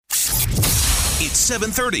It's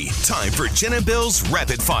 7:30. Time for Jen and Bill's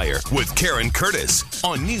Rapid Fire with Karen Curtis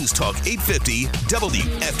on News Talk 850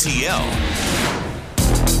 WFTL.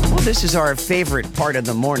 Well, this is our favorite part of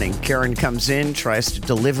the morning. Karen comes in, tries to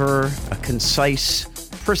deliver a concise,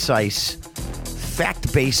 precise,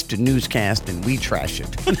 fact-based newscast, and we trash it.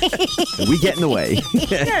 We get in the way.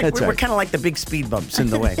 Yeah, we're kind of like the big speed bumps in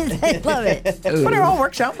the way. I love it. But it all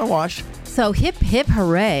works out in the wash. So hip, hip,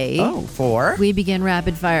 hooray. Oh, for? We begin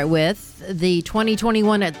Rapid Fire with the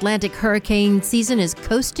 2021 Atlantic hurricane season is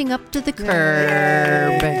coasting up to the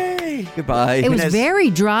curb. Yay. Goodbye. It was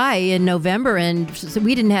very dry in November, and so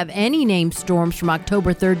we didn't have any named storms from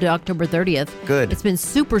October 3rd to October 30th. Good. It's been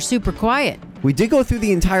super, super quiet. We did go through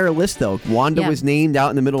the entire list, though. Wanda was named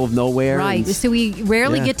out in the middle of nowhere. Right. So we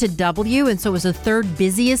rarely get to W, and so it was the third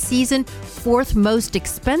busiest season, fourth most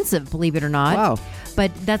expensive, believe it or not. Wow.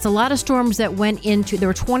 But that's a lot of storms that went into, there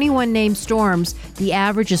were 21 named storms. The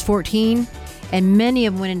average is 14, and many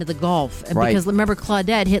of them went into the Gulf. Right. Because remember,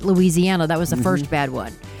 Claudette hit Louisiana. That was the first bad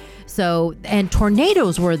one. So, and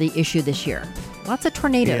tornadoes were the issue this year. Lots of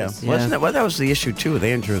tornadoes. Yeah. Wasn't it? Well, that was the issue, too, with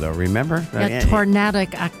Andrew, though. Remember?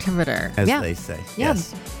 Tornadic activity. As they say. Yeah.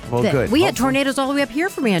 Yes. Well, good. We had tornadoes all the way up here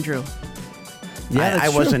from Andrew. Yeah, I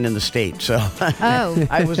wasn't in the state, so Oh.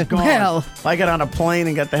 I was gone. Well. I got on a plane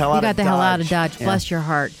and got the hell out of Dodge. You got the hell out of Dodge. Yeah. Bless your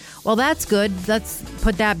heart. Well, that's good. Let's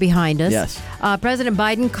put that behind us. Yes. President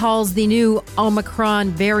Biden calls the new Omicron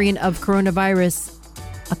variant of coronavirus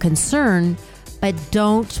a concern, but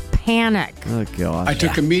don't panic. Oh, gosh. I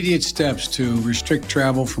took immediate steps to restrict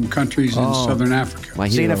travel from countries in Southern Africa. My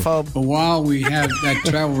hero. Xenophobe. But while we have that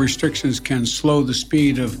travel restrictions can slow the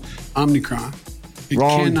speed of Omicron, it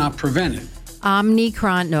Wrong. cannot prevent it.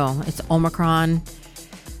 Omicron. No, it's Omicron.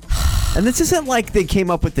 And this isn't like they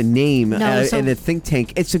came up with the name in a think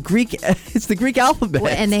tank. It's a Greek. It's the Greek alphabet.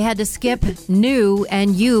 And they had to skip new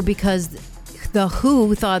and you because the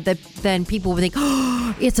WHO thought that then people would think,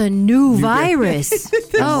 oh, it's a new virus.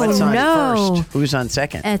 Oh, What's on no. first? Who's on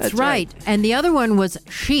second? That's right. And the other one was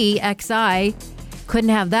Xi, XI. Couldn't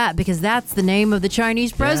have that because that's the name of the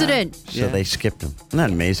Chinese president. So they skipped him. Isn't that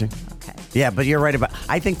amazing? Okay. Yeah, but you're right about.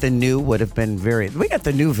 I think the new would have been we got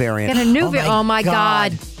the new variant. Got a new oh my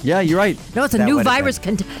God. Yeah, you're right. No, it's a That new would have virus.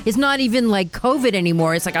 It's not even like COVID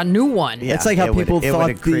anymore. It's like a new one. Yeah, It's like how it would- people it would thought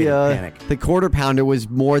have created panic. the quarter pounder was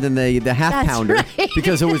more than the half That's pounder right.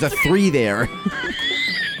 because it was a 3 there.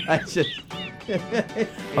 I just,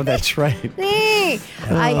 Oh, that's right.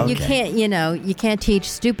 You can't, you can't teach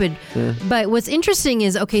stupid. But what's interesting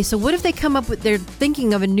is, okay, so what if they come up with, they're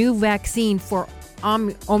thinking of a new vaccine for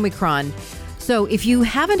Omicron. So if you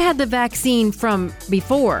haven't had the vaccine from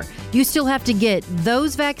before, you still have to get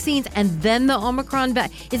those vaccines and then the Omicron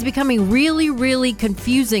It's becoming really, really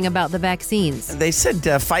confusing about the vaccines. They said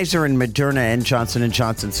Pfizer and Moderna and Johnson &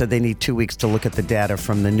 Johnson said they need 2 weeks to look at the data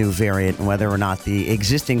from the new variant and whether or not the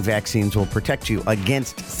existing vaccines will protect you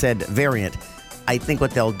against said variant. I think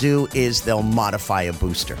what they'll do is they'll modify a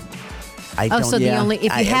booster.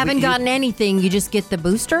 If you haven't gotten anything, you just get the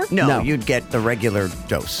booster? No, you'd get the regular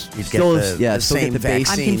dose. You'd Still- get the still same get the base.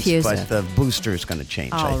 I'm vaccines, confused. but the booster's going to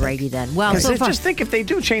change. Alrighty then. Well, Because so far. just think if they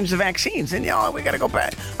do change the vaccines, and we got to go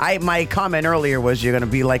back. My comment earlier was you're going to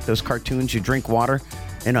be like those cartoons. You drink water,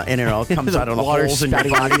 and it all comes out of the water holes in your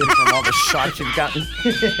spouting body from all the shots you've gotten.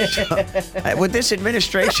 So, with this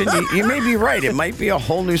administration, you may be right. It might be a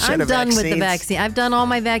whole new set I'm of done vaccines. with the vaccine. I've done all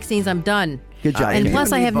my vaccines. I'm done. Good job. And Amy.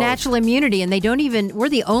 plus, I have both. natural immunity, and we're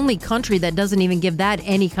the only country that doesn't even give that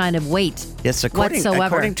any kind of weight Yes, whatsoever.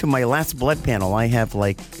 according to my last blood panel, I have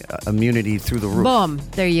immunity through the roof. Boom.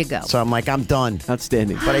 There you go. So I'm like, I'm done.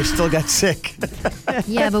 Outstanding. But I still got sick.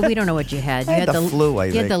 Yeah, but we don't know what you had. You I had the flu, I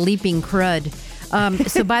You had think. the leaping crud.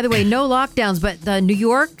 So, by the way, no lockdowns, but New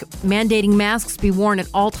York mandating masks be worn at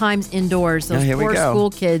all times indoors. Those here we poor go. school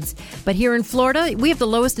kids. But here in Florida, we have the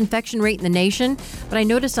lowest infection rate in the nation. But I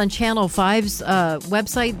noticed on Channel 5's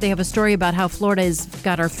website, they have a story about how Florida has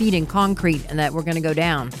got our feet in concrete and that we're going to go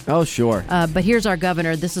down. Oh, sure. But here's our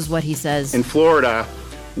governor. This is what he says. In Florida,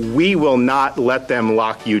 we will not let them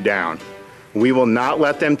lock you down. We will not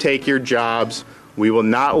let them take your jobs. We will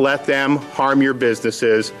not let them harm your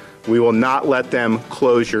businesses. We will not let them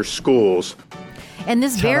close your schools. And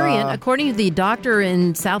this variant, according to the doctor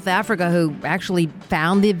in South Africa who actually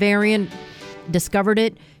found the variant, discovered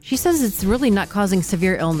it, She says it's really not causing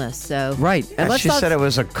severe illness. So right. And she said it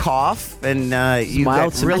was a cough, and you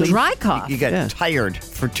got really a dry cough. You got tired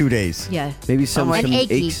for 2 days. Yeah. Maybe some achy.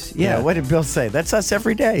 aches. Yeah. What did Bill say? That's us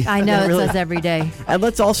every day. I know, it says every day. And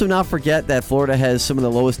let's also not forget that Florida has some of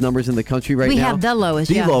the lowest numbers in the country right now. We have the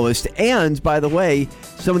lowest, The lowest. And, by the way,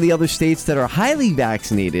 some of the other states that are highly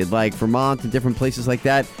vaccinated, like Vermont and different places like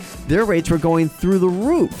that, their rates were going through the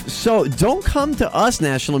roof. So don't come to us,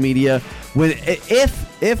 national media, when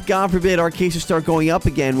if God forbid our cases start going up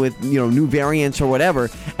again with new variants or whatever,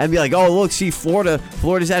 and be like, oh look, see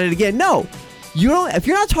Florida's at it again. No, you don't. If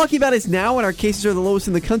you're not talking about us now when our cases are the lowest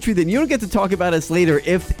in the country, then you don't get to talk about us later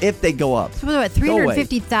if they go up. So about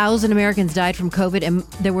 350,000 Americans died from COVID, and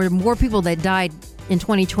there were more people that died in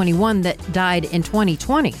 2021 that died in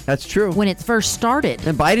 2020. That's true. When it first started.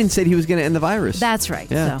 And Biden said he was going to end the virus. That's right.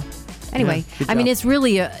 Yeah. So anyway, I mean, it's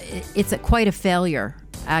really quite a failure.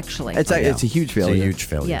 Actually, it's a huge failure. It's a huge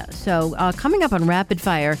failure. Yeah. So coming up on Rapid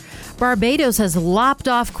Fire, Barbados has lopped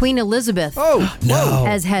off Queen Elizabeth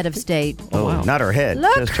as head of state. Oh, wow. Not her head,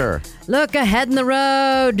 just her. Look ahead in the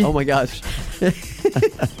road. Oh my gosh.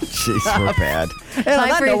 Jeez, we're bad.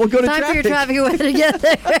 We'll go to time for your traffic away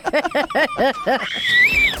together.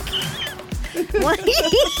 You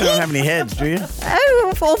don't have any heads, do you?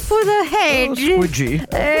 Oh, for the head. Oh, squidgy.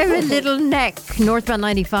 A little neck. Northbound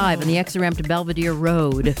 95 on the exit ramp to Belvedere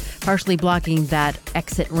Road, partially blocking that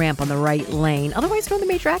exit ramp on the right lane. Otherwise, no other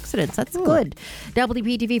major accidents. That's good.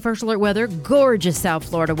 WPTV First Alert weather. Gorgeous South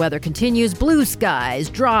Florida weather continues. Blue skies,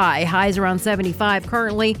 dry, highs around 75.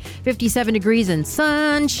 Currently 57 degrees and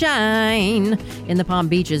sunshine in the Palm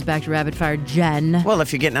Beaches. Back to Rapid Fire, Jen. Well,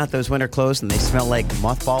 if you're getting out those winter clothes and they smell like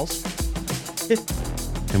mothballs,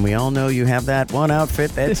 and we all know you have that one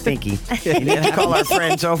outfit that's stinky. You need to call our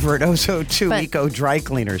friends over at Ozo 2 Eco Dry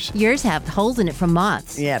Cleaners. Yours have holes in it from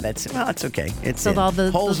moths. Yeah, it's okay. It's so all the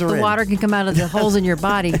water can come out of the holes in your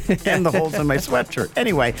body. And the holes in my sweatshirt.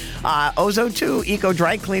 Anyway, Ozo 2 Eco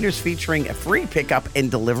Dry Cleaners featuring a free pickup and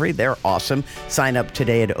delivery. They're awesome. Sign up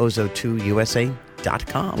today at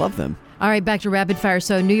ozo2usa.com. Love them. All right, back to Rapid Fire.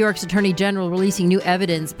 So New York's Attorney General releasing new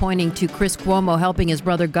evidence pointing to Chris Cuomo helping his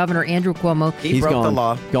brother, Governor Andrew Cuomo. He broke the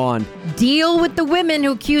law. Gone. Deal with the women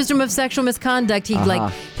who accused him of sexual misconduct.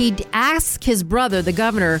 He'd ask his brother, the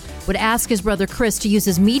governor, would ask his brother Chris to use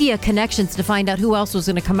his media connections to find out who else was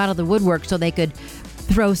going to come out of the woodwork so they could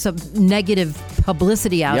throw some negative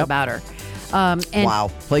publicity out about her.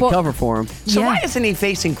 Play cover for him. So why isn't he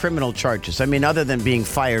facing criminal charges? I mean, other than being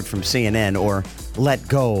fired from CNN or let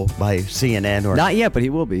go by CNN, or not yet, but he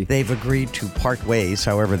will be. They've agreed to part ways,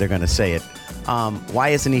 however they're going to say it. Why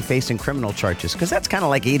isn't he facing criminal charges? Because that's kind of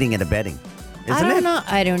like aiding and abetting, isn't it? I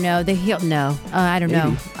don't know. I don't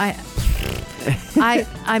know.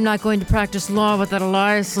 I'm not going to practice law without a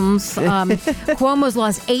license. Cuomo's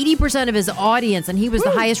lost 80% of his audience, and he was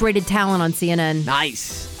the highest rated talent on CNN.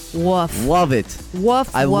 Nice. Woof. Love it.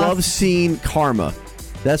 Woof. I love seeing karma.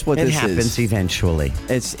 That's what this is. It happens eventually.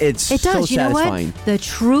 It so does. You satisfying. Know what? The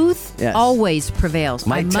truth always prevails.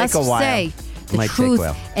 Might take a while. Say the truth,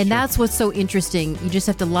 and that's what's so interesting. You just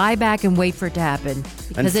have to lie back and wait for it to happen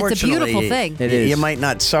because it's a beautiful thing. It is. You might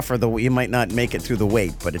not suffer you might not make it through the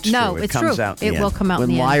wait, but it's true. It comes out. It will come out.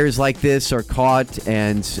 When in the liars like this are caught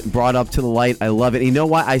and brought up to the light, I love it. And you know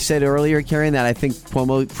what? I said earlier, Karen, that I think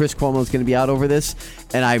Chris Cuomo is going to be out over this,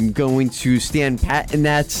 and I'm going to stand pat in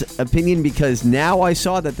that opinion because now I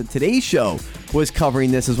saw that the Today Show was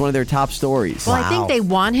covering this as one of their top stories. Well, I think they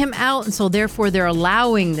want him out, and so therefore they're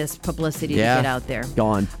allowing this publicity to get out there.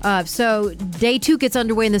 Gone. So day 2 gets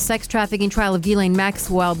underway in the sex trafficking trial of Ghislaine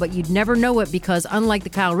Maxwell, but you'd never know it because unlike the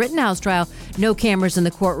Kyle Rittenhouse trial, no cameras in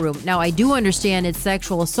the courtroom. Now, I do understand it's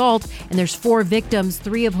sexual assault, and there's 4 victims,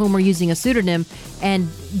 3 of whom are using a pseudonym, and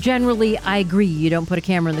generally, I agree, you don't put a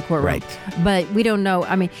camera in the courtroom. Right. But we don't know.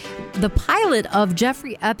 I mean, the pilot of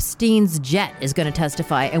Jeffrey Epstein's jet is going to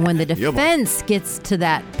testify, and when the defense gets to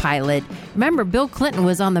that pilot, remember, Bill Clinton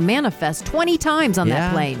was on the manifest 20 times on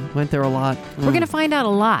that plane. Went there a lot. We're going to find out a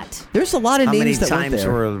lot. There's a lot of names that How went many times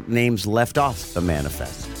there. were names left off the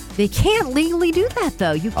manifest? They can't legally do that,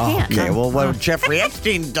 though. You can't. Okay, well, what Jeffrey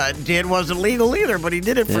Epstein did wasn't legal either, but he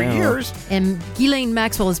did it for years. And Ghislaine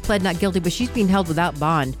Maxwell has pled not guilty, but she's being held without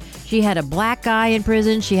bond. She had a black guy in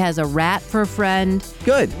prison. She has a rat for a friend.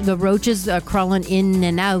 Good. The roaches are crawling in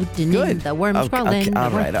and out. And Good. The worms crawling. Okay,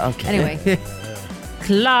 all right, okay. Anyway.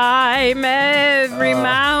 Climb every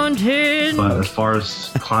mountain. But as far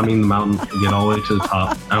as climbing the mountain to get all the way to the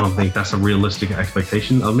top, I don't think that's a realistic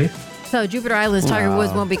expectation of me. So Jupiter Island's Tiger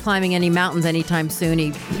Woods won't be climbing any mountains anytime soon.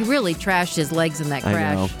 He really trashed his legs in that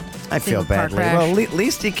crash. I feel badly. Well, at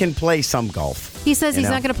least he can play some golf. He says he's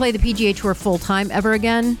not going to play the PGA Tour full time ever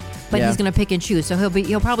again, but he's going to pick and choose. So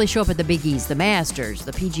he'll probably show up at the Big E's, the Masters,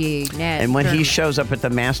 the PGA Nat. And when he shows up at the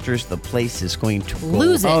Masters, the place is going to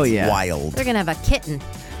lose it. Oh, yeah. Wild. They're going to have a kitten.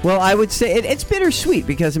 Well, I would say it's bittersweet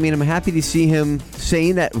because, I'm happy to see him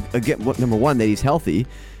saying that, again, number one, that he's healthy.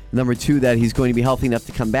 Number two, that he's going to be healthy enough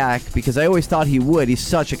to come back because I always thought he would. He's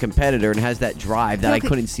such a competitor and has that drive that I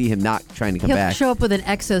couldn't see him not trying to come back. He'll show up with an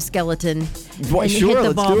exoskeleton and sure, hit the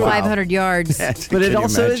let's ball do it. 500 yards. But it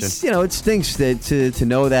also is, it stinks to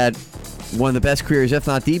know that one of the best careers, if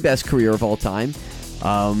not the best career of all time,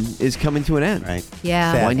 is coming to an end. Right.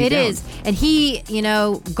 Yeah, it is. And he,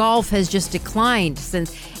 golf has just declined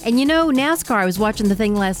since. And NASCAR, I was watching the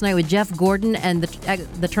thing last night with Jeff Gordon and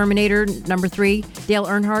the Terminator #3, Dale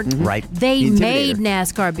Earnhardt. Right. They made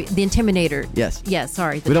NASCAR the Intimidator. Yes. Yes,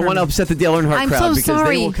 sorry. We don't want to upset the Dale Earnhardt crowd so because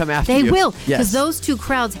sorry. they will come after you. They will. Yes. Because those two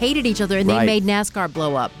crowds hated each other and they made NASCAR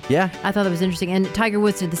blow up. Yeah. I thought that was interesting. And Tiger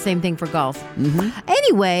Woods did the same thing for golf. Mm-hmm.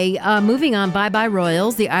 Anyway, moving on. Bye-bye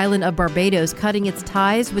Royals. The island of Barbados cutting its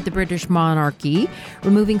ties with the British monarchy,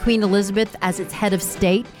 removing Queen Elizabeth as its head of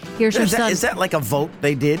state. Here's her son. Is that like a vote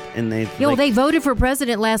they did? And they voted for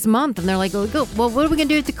president last month, and they're like, well, what are we going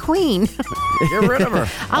to do with the Queen? Get rid of her.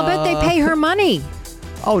 I'll bet they pay her money.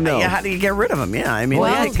 Oh, no. Yeah, how do you get rid of them? Yeah,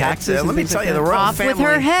 taxes. Let me tell you, the royal Off family. with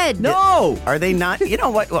her head. No. Are they not? You know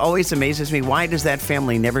what always amazes me? Why does that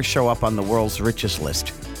family never show up on the world's richest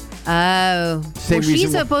list? Oh.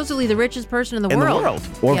 She's supposedly the richest person in the world.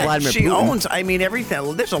 Or Vladimir She Putin. owns,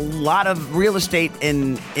 everything. There's a lot of real estate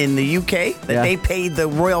in the UK that they pay the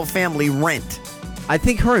royal family rent. I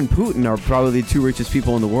think her and Putin are probably the two richest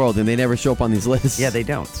people in the world, and they never show up on these lists. Yeah, they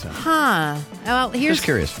don't. So. Huh. Well, Just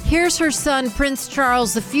curious. Here's her son, Prince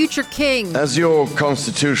Charles, the future king. As your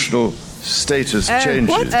constitutional status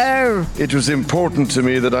changes, it was important to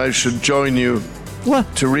me that I should join you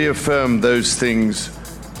to reaffirm those things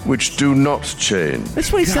which do not change.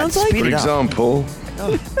 That's what he sounds like? For example,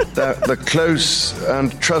 the close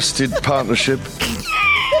and trusted partnership.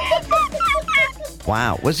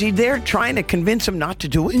 Wow. Was he there trying to convince him not to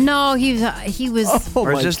do it? No, he was.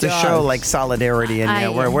 Or is this to show like solidarity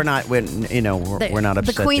and we're not upset.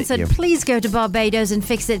 The Queen said, "Please go to Barbados and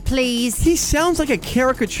fix it, please." He sounds like a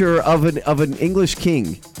caricature of an English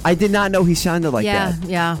king. I did not know he sounded like that.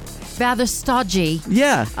 Yeah. Rather stodgy.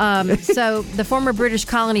 Yeah. So the former British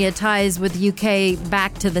colony had ties with the UK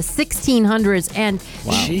back to the 1600s, and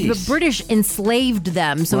the British enslaved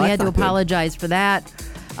them, so he had to apologize for that.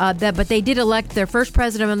 But they did elect their first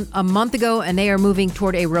president a month ago, and they are moving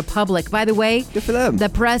toward a republic. By the way, good for them. The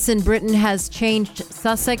press in Britain has changed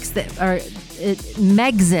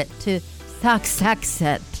Megxit to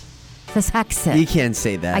Succexit. You can't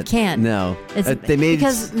say that. I can't. No.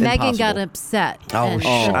 Because Meghan got upset. Oh, it was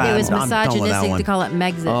I'm done with that misogynistic one. to call it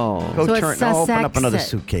Megxit. Oh. Open up another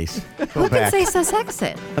suitcase. Who can say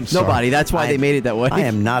Succexit? Nobody. That's why they made it that way. I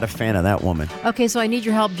am not a fan of that woman. Okay, so I need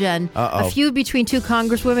your help, Jen. Uh-oh. A feud between two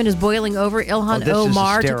congresswomen is boiling over. Ilhan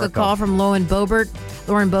Omar took a call from Lauren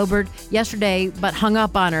Boebert yesterday, but hung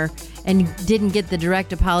up on her and didn't get the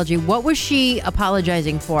direct apology. What was she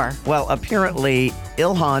apologizing for? Well, apparently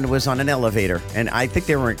Ilhan was on an elevator, and I think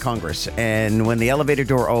they were in Congress. And when the elevator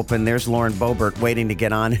door opened, there's Lauren Boebert waiting to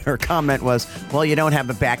get on. Her comment was, "Well, you don't have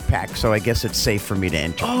a backpack, so I guess it's safe for me to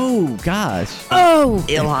enter." Oh, gosh. Oh!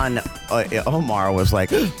 Ilhan Omar was like...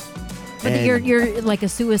 But you're like a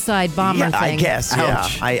suicide bomber thing. I guess.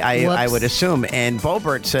 Ouch. Yeah, I would assume. And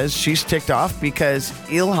Boebert says she's ticked off because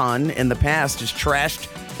Ilhan in the past has trashed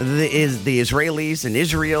the Israelis and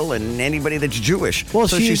Israel and anybody that's Jewish. Well,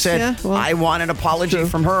 so she said, I want an apology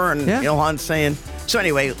from her. And Ilhan's saying... So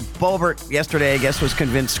anyway, Boebert yesterday, I guess, was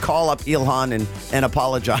convinced, call up Ilhan and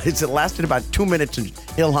apologize. It lasted about 2 minutes and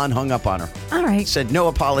Ilhan hung up on her. All right. Said, no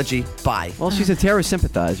apology, bye. Well, she's a terrorist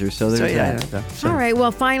sympathizer, so there's that. All right,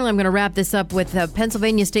 well, finally, I'm going to wrap this up with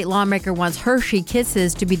Pennsylvania state lawmaker wants Hershey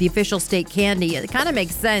Kisses to be the official state candy. It kind of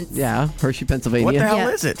makes sense. Yeah, Hershey, Pennsylvania. What the hell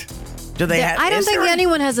is it? Do they have, I don't think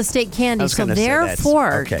anyone has a state candy, so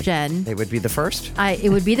therefore, Jen, they would be the first? It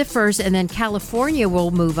would be the first, and then California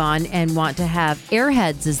will move on and want to have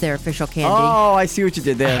Airheads as their official candy. Oh, I see what you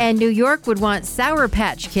did there. And New York would want Sour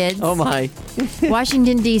Patch Kids. Oh, my.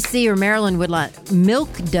 Washington, D.C. or Maryland would want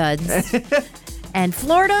Milk Duds. And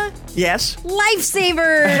Florida? Yes.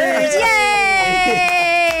 Lifesavers!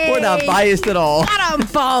 Yay! We're not biased at all.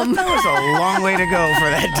 Bum. That was a long way to go for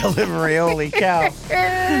that delivery. Holy cow.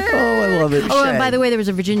 Oh, I love it. Oh, and by the way, there was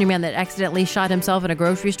a Virginia man that accidentally shot himself in a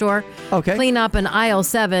grocery store. Okay. Clean up in aisle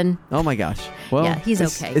 7. Oh my gosh. Well, Yeah, he's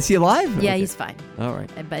okay. Is he alive? Yeah, Okay. he's fine. All right.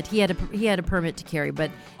 But he had a permit to carry.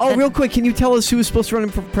 But Real quick, can you tell us who was supposed to run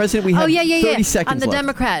for president? We have 30 seconds On the left.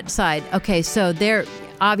 Democrat side. Okay, so they're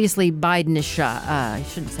obviously Biden is shot. I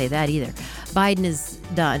shouldn't say that either. Biden is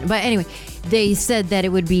done. But anyway, they said that it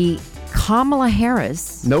would be Kamala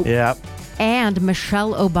Harris Nope. Yeah. and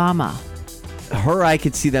Michelle Obama. Her, I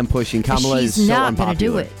could see them pushing. Kamala She's is so not going to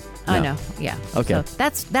do unpopular. it. I No. know. Yeah. Okay. So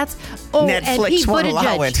that's. Oh, and Netflix Pete won't Buttigieg.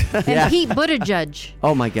 allow it. And Yeah. Pete Buttigieg.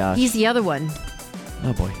 Oh my gosh. He's the other one.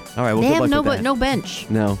 Oh boy. All right. Well, They good have luck with that. no bench.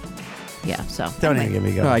 No. Yeah. So. Don't anyway. even get me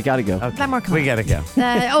All going. right. Gotta go. That more We got to go.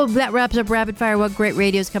 that wraps up Rapid Fire. What great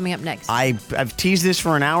radio is coming up next? I've teased this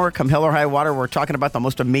for an hour. Come hell or high water, we're talking about the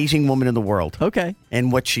most amazing woman in the world. Okay.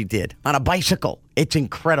 And what she did on a bicycle. It's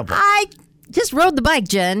incredible. I just rode the bike,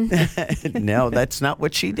 Jen. No, that's not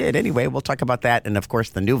what she did. Anyway, we'll talk about that and, of course,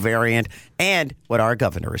 the new variant and what our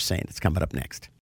governor is saying. It's coming up next.